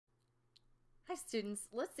Hi students,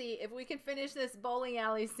 let's see if we can finish this bowling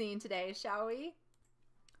alley scene today, shall we?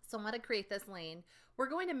 So I'm going to create this lane. We're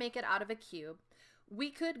going to make it out of a cube.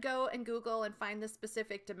 We could go and Google and find the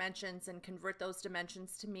specific dimensions and convert those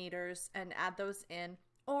dimensions to meters and add those in.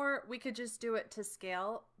 Or we could just do it to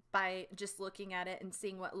scale by just looking at it and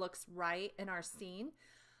seeing what looks right in our scene.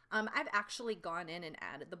 I've actually gone in and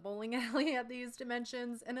added the bowling alley at these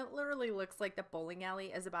dimensions, and it literally looks like the bowling alley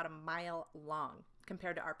is about a mile long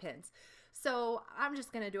compared to our pins. So I'm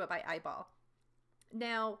just going to do it by eyeball.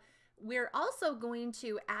 Now, we're also going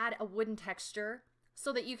to add a wooden texture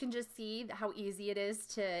so that you can just see how easy it is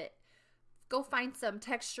to go find some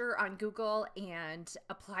texture on Google and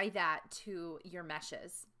apply that to your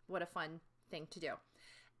meshes. What a fun thing to do.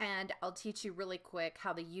 And I'll teach you really quick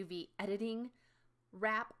how the UV editing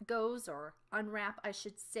wrap goes, or unwrap I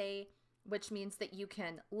should say, which means that you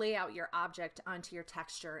can lay out your object onto your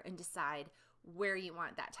texture and decide where you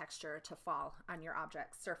want that texture to fall on your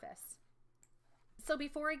object's surface. So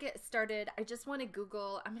before I get started, I just want to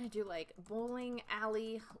Google, I'm going to do like bowling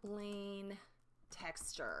alley lane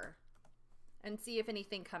texture and see if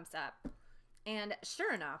anything comes up. And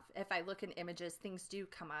sure enough, if I look in images, things do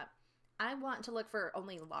come up. I want to look for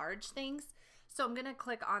only large things. So I'm going to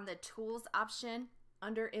click on the tools option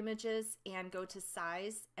under images and go to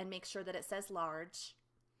size and make sure that it says large.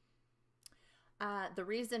 The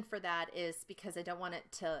reason for that is because I don't want it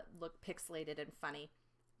to look pixelated and funny.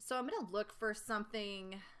 So I'm going to look for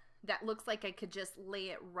something that looks like I could just lay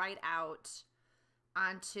it right out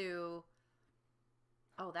onto,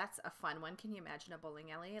 oh, that's a fun one. Can you imagine a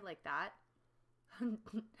bowling alley like that?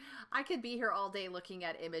 I could be here all day looking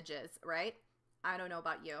at images, right? I don't know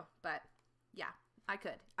about you, but yeah, I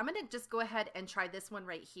could. I'm going to just go ahead and try this one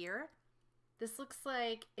right here. This looks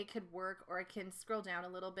like it could work, or I can scroll down a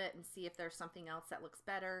little bit and see if there's something else that looks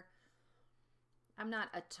better. I'm not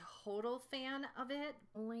a total fan of it.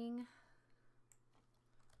 Bowling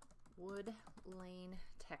wood lane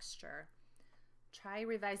texture. Try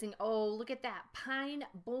revising. Oh, look at that. Pine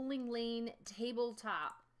bowling lane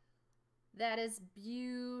tabletop. That is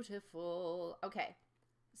beautiful. Okay,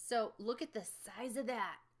 so look at the size of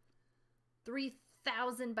that.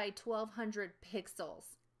 3,000 by 1,200 pixels.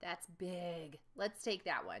 That's big. Let's take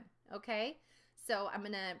that one. Okay, so I'm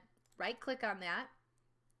going to right click on that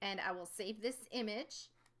and I will save this image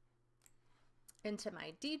into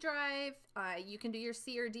my D drive. You can do your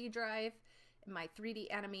C or D drive in my 3D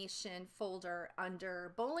animation folder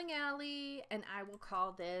under bowling alley, and I will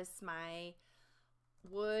call this my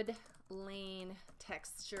wood lane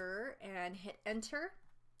texture and hit enter.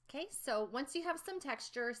 Okay, so once you have some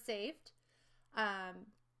texture saved,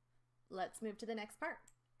 let's move to the next part.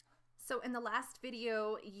 So in the last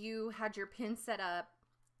video, you had your pin set up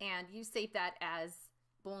and you saved that as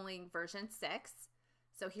bowling version 6.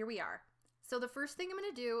 So here we are. So the first thing I'm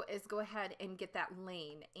going to do is go ahead and get that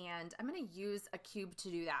lane, and I'm going to use a cube to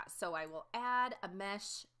do that. So I will add a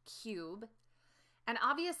mesh cube, and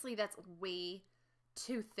obviously that's way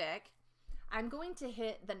too thick. I'm going to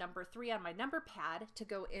hit the number 3 on my number pad to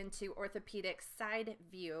go into orthopedic side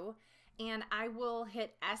view, and I will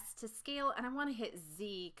hit S to scale, and I want to hit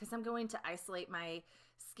Z because I'm going to isolate my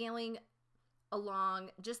scaling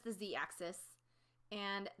along just the Z axis,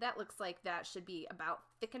 and that looks like that should be about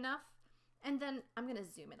thick enough. And then I'm going to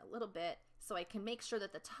zoom in a little bit so I can make sure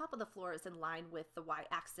that the top of the floor is in line with the Y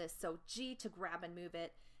axis. So G to grab and move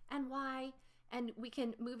it, and Y, and we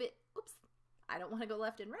can move it, oops, I don't want to go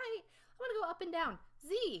left and right. I want to go up and down.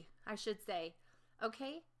 Z, I should say.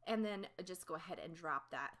 Okay, and then just go ahead and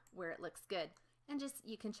drop that where it looks good. And just,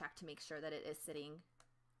 you can check to make sure that it is sitting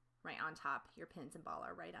right on top. Your pins and ball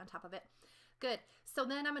are right on top of it. Good, so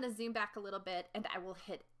then I'm going to zoom back a little bit and I will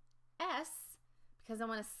hit S because I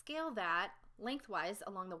want to scale that lengthwise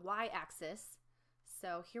along the Y axis.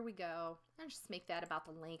 So here we go. And just make that about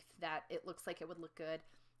the length that it looks like it would look good.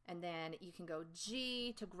 And then you can go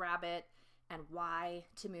G to grab it and Y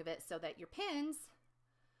to move it so that your pins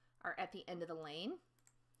are at the end of the lane,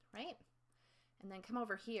 right? And then come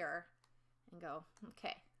over here and go,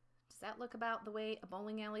 okay, does that look about the way a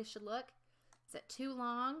bowling alley should look? Is it too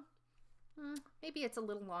long? Maybe it's a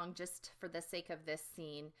little long just for the sake of this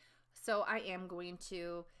scene. So I am going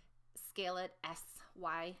to scale it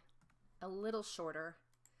SY a little shorter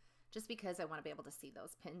just because I want to be able to see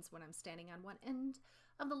those pins when I'm standing on one end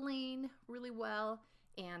of the lane really well,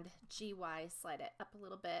 and GY slide it up a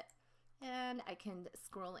little bit, and I can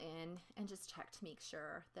scroll in and just check to make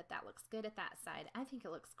sure that that looks good at that side. I think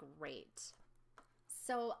it looks great.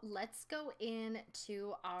 So let's go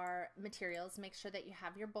into our materials. Make sure that you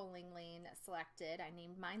have your bowling lane selected. I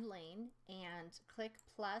named mine lane, and click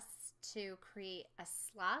plus to create a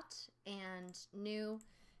slot and new,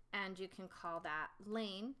 and you can call that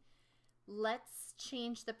lane. Let's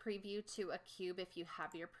change the preview to a cube if you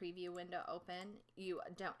have your preview window open. You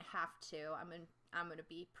don't have to. I'm going to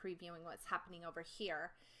be previewing what's happening over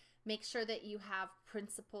here. Make sure that you have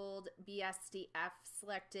principled BSDF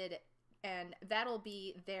selected, and that'll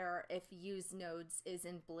be there if use nodes is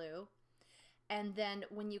in blue. And then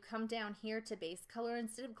when you come down here to base color,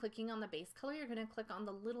 instead of clicking on the base color, you're going to click on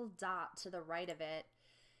the little dot to the right of it.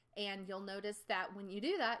 And you'll notice that when you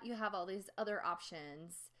do that, you have all these other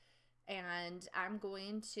options. And I'm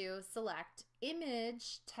going to select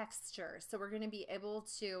image texture. So we're going to be able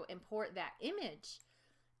to import that image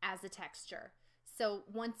as a texture. So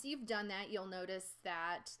once you've done that, you'll notice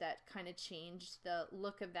that that kind of changed the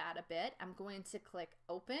look of that a bit. I'm going to click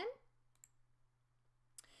open,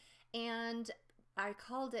 and I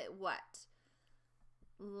called it what?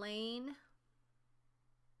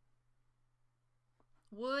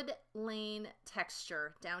 Wood lane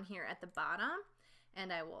texture down here at the bottom,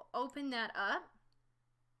 and I will open that up,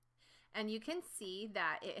 and you can see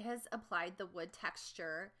that it has applied the wood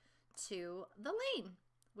texture to the lane,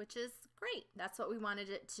 which is great. That's what we wanted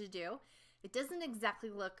it to do. It doesn't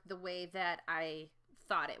exactly look the way that I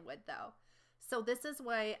thought it would though. So this is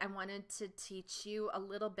why I wanted to teach you a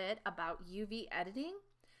little bit about UV editing.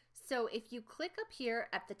 So if you click up here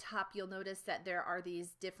at the top, you'll notice that there are these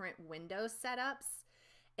different window setups.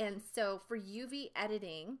 And so for UV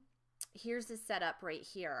editing, here's the setup right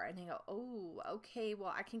here. And I go, oh, okay,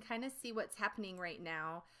 well, I can kind of see what's happening right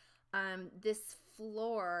now. This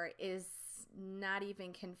floor is not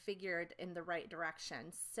even configured in the right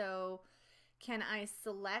direction. So can I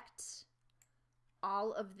select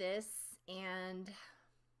all of this, and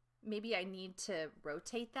maybe I need to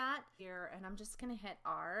rotate that here, and I'm just going to hit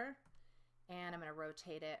R and I'm going to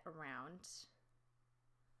rotate it around.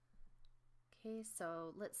 Okay,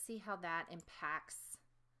 so let's see how that impacts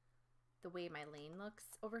the way my lane looks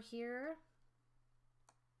over here.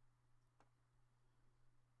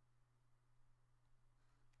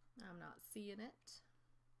 I'm not seeing it.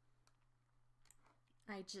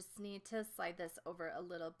 I just need to slide this over a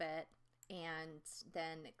little bit and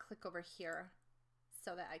then click over here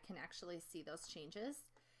so that I can actually see those changes.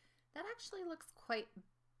 That actually looks quite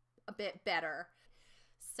a bit better.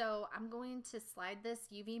 So I'm going to slide this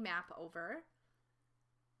UV map over,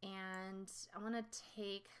 and I want to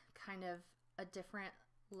take kind of a different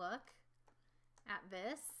look at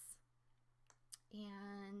this,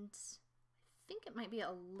 and I think it might be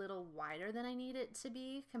a little wider than I need it to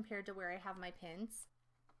be compared to where I have my pins.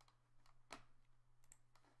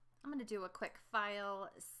 I'm going to do a quick file,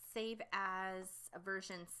 save as a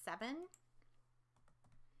version 7,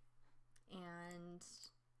 and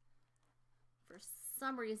for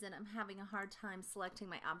some reason I'm having a hard time selecting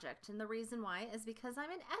my object, and the reason why is because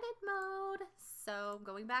I'm in edit mode. So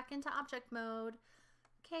going back into object mode.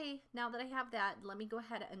 Okay, now that I have that, let me go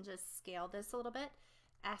ahead and just scale this a little bit,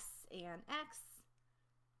 S and X,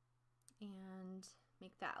 and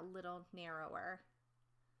make that a little narrower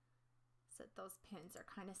so that those pins are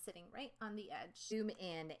kind of sitting right on the edge. Zoom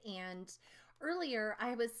in, and earlier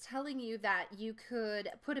I was telling you that you could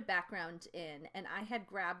put a background in, and I had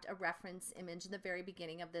grabbed a reference image in the very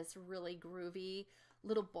beginning of this really groovy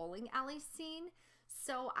little bowling alley scene.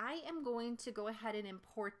 So I am going to go ahead and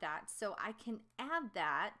import that so I can add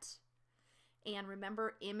that. And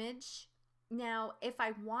remember, image. Now, if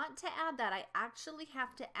I want to add that, I actually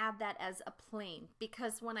have to add that as a plane,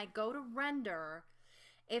 because when I go to render,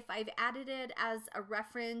 if I've added it as a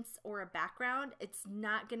reference or a background, it's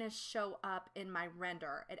not going to show up in my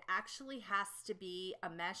render. It actually has to be a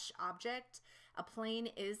mesh object. A plane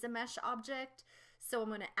is a mesh object. So I'm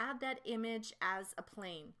going to add that image as a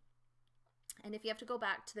plane. And if you have to go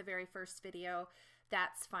back to the very first video,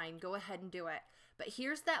 that's fine. Go ahead and do it. But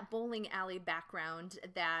here's that bowling alley background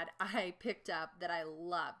that I picked up that I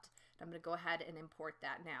loved. I'm going to go ahead and import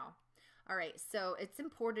that now. All right, so it's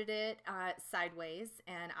imported it sideways,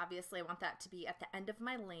 and obviously I want that to be at the end of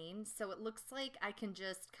my lane. So it looks like I can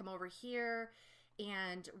just come over here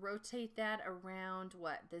and rotate that around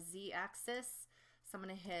what, the Z axis. So I'm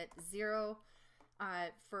going to hit 0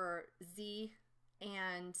 for Z,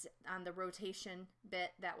 and on the rotation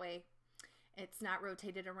bit, that way it's not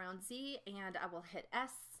rotated around Z, and I will hit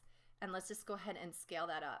S, and let's just go ahead and scale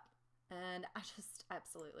that up. And I just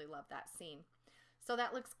absolutely love that scene. So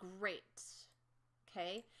that looks great,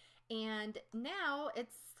 okay? And now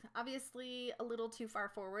it's obviously a little too far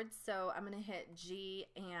forward, so I'm going to hit G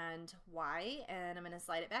and Y, and I'm going to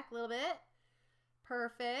slide it back a little bit.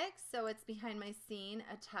 Perfect. So it's behind my scene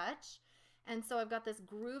a touch. And so I've got this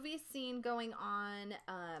groovy scene going on.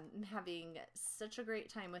 I'm having such a great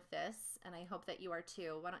time with this, and I hope that you are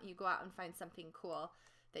too. Why don't you go out and find something cool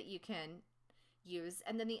that you can use.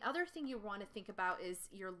 And then the other thing you want to think about is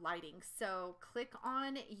your lighting. So click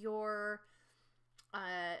on your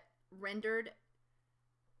rendered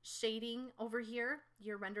shading over here,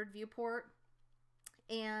 your rendered viewport,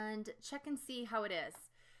 and check and see how it is.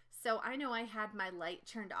 So I know I had my light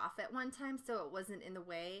turned off at one time so it wasn't in the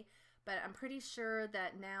way, but I'm pretty sure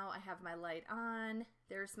that now I have my light on.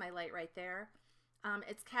 There's my light right there.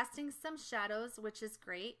 It's casting some shadows, which is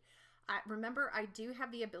great. Remember, I do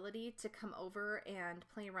have the ability to come over and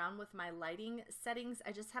play around with my lighting settings.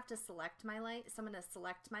 I just have to select my light. So I'm going to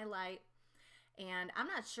select my light, and I'm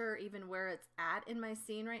not sure even where it's at in my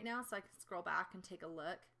scene right now, so I can scroll back and take a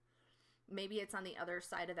look. Maybe it's on the other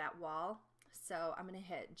side of that wall. So I'm going to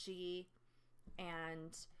hit G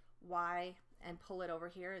and Y and pull it over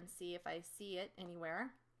here and see if I see it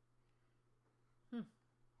anywhere.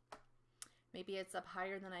 Maybe it's up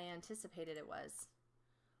higher than I anticipated it was.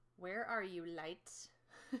 Where are you, light?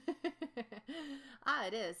 Ah,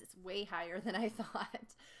 it is. It's way higher than I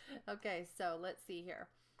thought. Okay, so let's see here.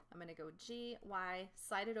 I'm going to go G, Y,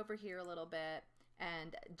 slide it over here a little bit,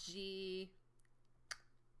 and G,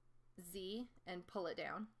 Z, and pull it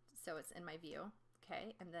down so it's in my view.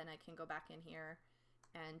 Okay, and then I can go back in here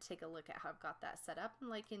and take a look at how I've got that set up. I'm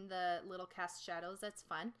liking the little cast shadows. That's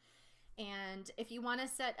fun. And if you want to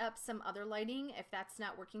set up some other lighting, if that's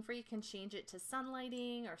not working for you, you can change it to sun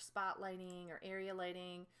lighting or spot lighting or area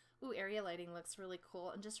lighting. Ooh, area lighting looks really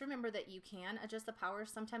cool. And just remember that you can adjust the power.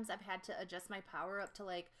 Sometimes I've had to adjust my power up to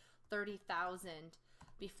like 30,000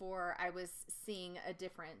 before I was seeing a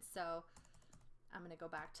difference. So I'm going to go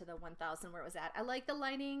back to the 1,000 where it was at. I like the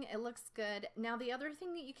lighting. It looks good. Now, the other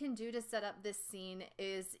thing that you can do to set up this scene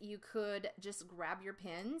is you could just grab your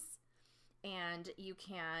pins and you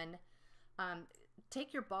can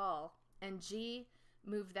take your ball and G,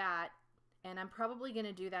 move that. And I'm probably going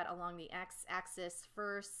to do that along the X axis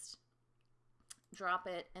first, drop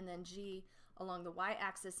it, and then G along the Y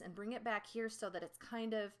axis and bring it back here so that it's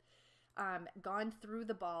kind of gone through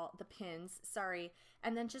the ball, the pins, sorry,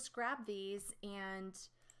 and then just grab these and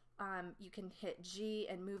you can hit G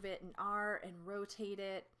and move it and R and rotate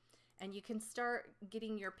it, and you can start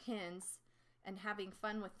getting your pins and having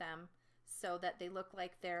fun with them so that they look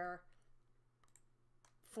like they're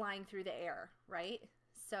flying through the air, right?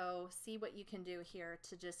 So see what you can do here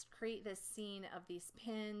to just create this scene of these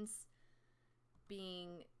pins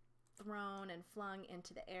being thrown and flung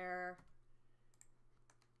into the air.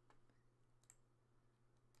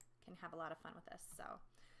 Can have a lot of fun with this. So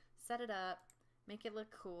set it up, make it look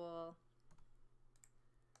cool.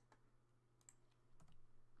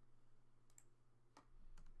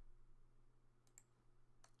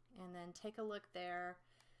 And then take a look there.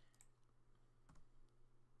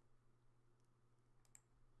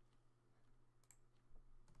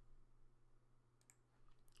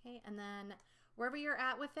 Okay, and then wherever you're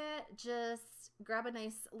at with it, just grab a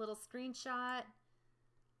nice little screenshot.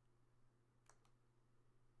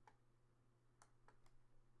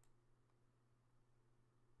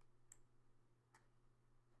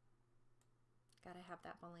 Gotta have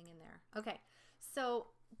that bowling in there. Okay, so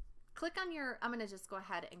click on your, I'm gonna just go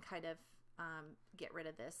ahead and kind of get rid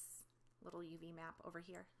of this little UV map over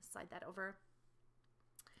here. Slide that over.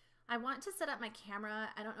 I want to set up my camera.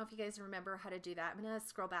 I don't know if you guys remember how to do that. I'm gonna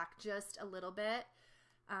scroll back just a little bit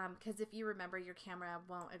because if you remember, your camera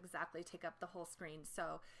won't exactly take up the whole screen.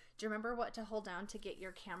 So do you remember what to hold down to get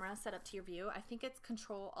your camera set up to your view? I think it's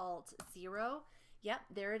Control-Alt-0. Yep,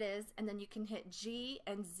 there it is. And then you can hit G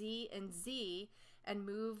and Z and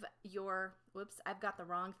move your, whoops, I've got the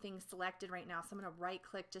wrong thing selected right now. So I'm gonna right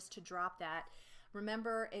click just to drop that.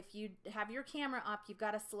 Remember, if you have your camera up, you've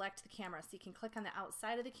got to select the camera. So you can click on the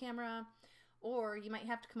outside of the camera, or you might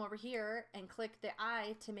have to come over here and click the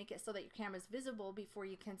eye to make it so that your camera is visible before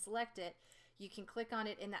you can select it. You can click on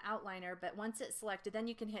it in the outliner, but once it's selected, then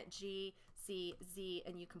you can hit G, C, Z,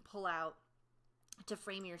 and you can pull out to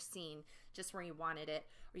frame your scene just where you wanted it.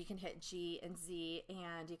 Or you can hit G and Z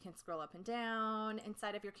and you can scroll up and down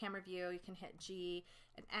inside of your camera view. You can hit G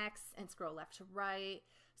and X and scroll left to right.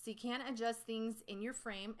 So you can adjust things in your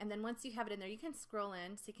frame, and then once you have it in there, you can scroll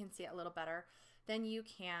in so you can see it a little better. Then you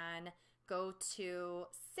can go to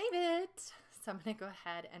save it. So I'm going to go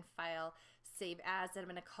ahead and file save as, and I'm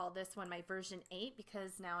going to call this one my version 8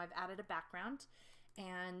 because now I've added a background,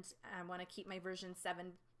 and I want to keep my version 7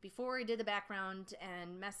 before I did the background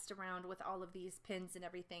and messed around with all of these pins and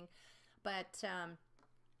everything. But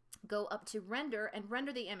go up to render and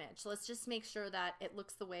render the image. Let's just make sure that it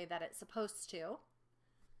looks the way that it's supposed to.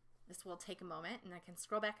 This will take a moment, and I can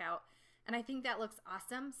scroll back out. And I think that looks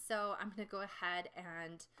awesome. So I'm going to go ahead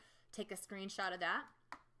and take a screenshot of that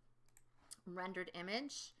rendered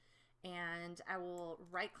image. And I will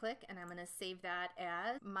right click and I'm going to save that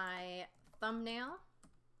as my thumbnail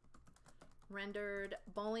rendered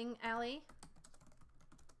bowling alley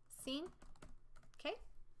scene. Okay.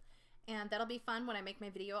 And that'll be fun when I make my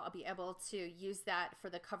video. I'll be able to use that for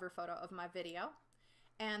the cover photo of my video.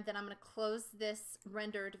 And then I'm going to close this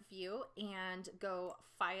rendered view and go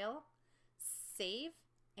File, Save,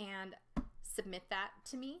 and submit that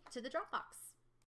to me to the Dropbox.